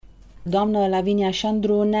Doamnă Lavinia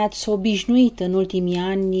Șandru, ne-ați obișnuit în ultimii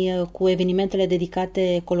ani cu evenimentele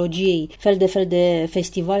dedicate ecologiei, fel de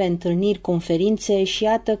festivale, întâlniri, conferințe și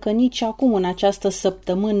iată că nici acum, în această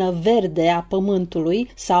săptămână verde a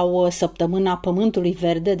Pământului sau săptămâna Pământului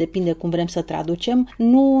verde, depinde cum vrem să traducem,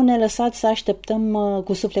 nu ne lăsați să așteptăm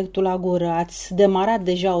cu sufletul la gură. Ați demarat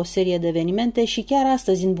deja o serie de evenimente și chiar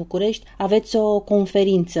astăzi în București aveți o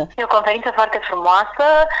conferință. E o conferință foarte frumoasă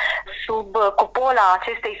sub cupola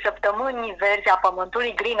acestei săptămâni verzi a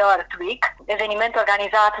Pământului, Green Earth Week, eveniment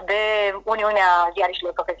organizat de Uniunea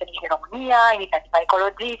Ziariștilor Profesioniști din România, Inițiativa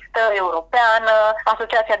Ecologistă Europeană,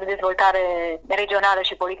 Asociația de Dezvoltare Regională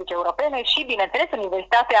și Politici Europene și, bineînțeles,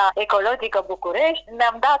 Universitatea Ecologică București.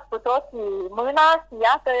 Ne-am dat cu toții mâna și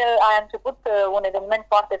iată, a început un eveniment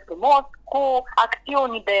foarte frumos cu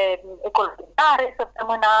acțiuni de ecologizare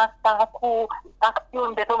săptămâna asta, cu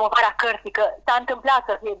acțiuni de promovare a cărții, că s-a întâmplat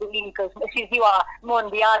să fie duminică și Ziua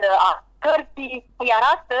Mondială a Cărții, iar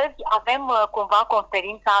astăzi avem cumva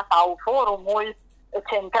conferința sau forumul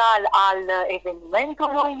central al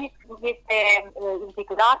evenimentului. Este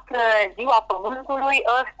intitulat Ziua Pământului,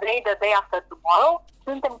 Earth Day, the Day after Tomorrow.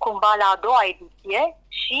 Suntem cumva la a doua ediție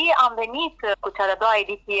și am venit cu cea de-a doua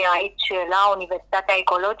ediție aici la Universitatea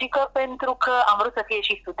Ecologică pentru că am vrut să fie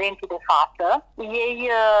și studenții de față. Ei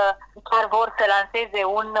chiar vor să lanseze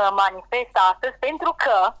un manifest astăzi pentru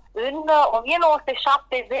că în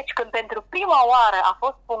 1970, când pentru prima oară a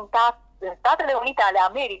fost punctat în Statele Unite ale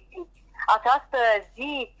Americii această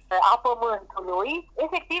zi a Pământului,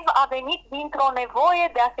 efectiv a venit dintr-o nevoie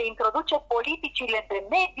de a se introduce politicile de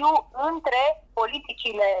mediu între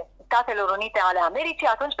politicile Statelor Unite ale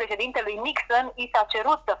Americii. Atunci președintelui Nixon i s-a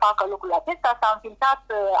cerut să facă lucrul acesta, s-a înființat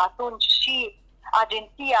atunci și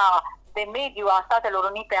Agenția de Mediu a Statelor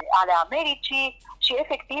Unite ale Americii și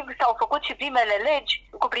efectiv s-au făcut și primele legi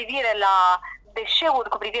cu privire la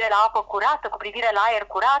deșeuri, cu privire la apă curată, cu privire la aer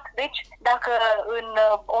curat. Deci, dacă în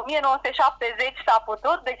 1970 s-a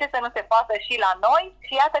putut, de ce să nu se poată și la noi?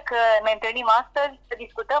 Și iată că ne întâlnim astăzi să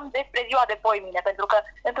discutăm despre ziua de poimine, pentru că,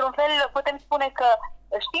 într-un fel, putem spune că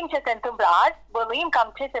știm ce se întâmplă azi, bănuim cam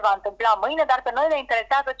ce se va întâmpla mâine, dar pe noi ne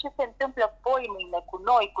interesează ce se întâmplă poimine cu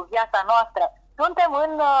noi, cu viața noastră. Suntem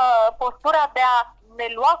în postura de a ne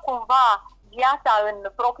lua cumva viața în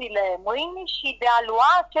propriile mâini și de a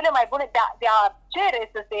lua cele mai bune, de a cere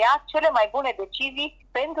să se ia cele mai bune decizii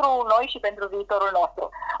pentru noi și pentru viitorul nostru.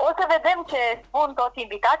 O să vedem ce spun toți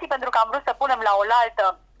invitații, pentru că am vrut să punem la oaltă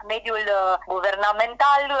mediul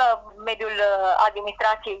guvernamental, mediul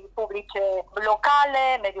administrației publice locale,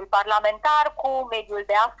 mediul parlamentar, cu mediul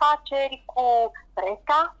de afaceri, cu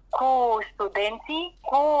presa, cu studenții,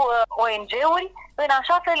 cu ONG-uri, în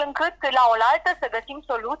așa fel încât la oaltă să găsim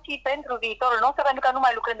soluții pentru viitorul nostru, pentru că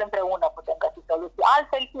numai lucrând împreună putem găsi soluții.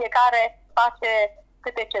 Altfel fiecare face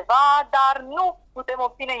câte ceva, dar nu putem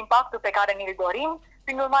obține impactul pe care ni-l dorim.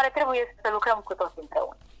 Prin urmare, trebuie să lucrăm cu toți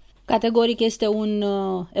împreună. Categoric este un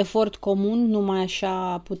efort comun, numai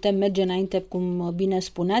așa putem merge înainte, cum bine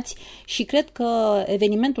spuneați, și cred că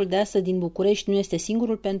evenimentul de astăzi din București nu este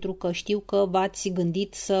singurul, pentru că știu că v-ați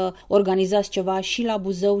gândit să organizați ceva și la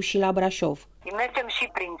Buzău și la Brașov. Mergem și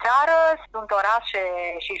prin țară, sunt orașe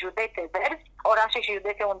și județe verzi, orașe și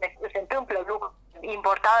județe unde se întâmplă lucruri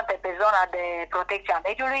importante pe zona de protecție a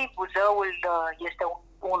mediului. Buzăul este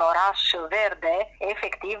un oraș verde,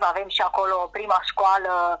 efectiv, avem și acolo prima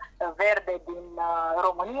școală verde din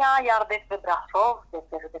România, iar despre Brașov,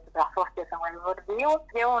 ce să mai vorbim,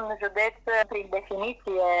 e un județ prin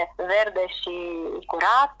definiție verde și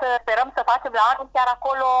curat. Sperăm să facem la anul chiar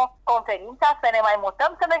acolo conferința, să ne mai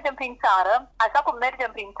mutăm, să mergem prin țară, așa cum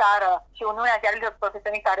mergem prin țară și Uniunea Ziariștilor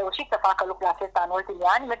Profesioniști a reușit să facă lucrul acesta în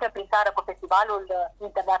ultimii ani, mergem prin țară cu Festivalul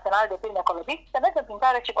Internațional de Film Ecologist, să mergem prin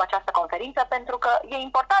țară și cu această conferință, pentru că e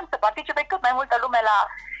important să participe cât mai multă lume la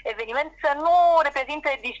eveniment, să nu reprezinte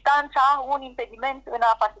distanța un impediment în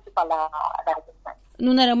a participa la eveniment.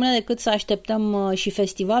 Nu ne rămâne decât să așteptăm și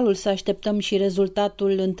festivalul, să așteptăm și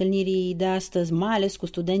rezultatul întâlnirii de astăzi, mai ales cu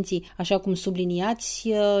studenții, așa cum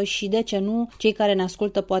subliniați, și de ce nu, cei care ne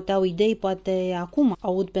ascultă poate au idei, poate acum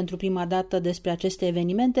aud pentru prima dată despre aceste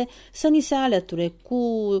evenimente, să ni se alăture. Cu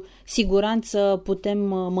siguranță putem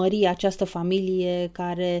mări această familie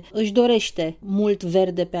care își dorește mult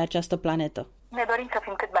verde pe această planetă. Ne dorim să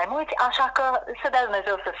fim cât mai mulți, așa că să dea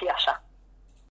Dumnezeu să fie așa.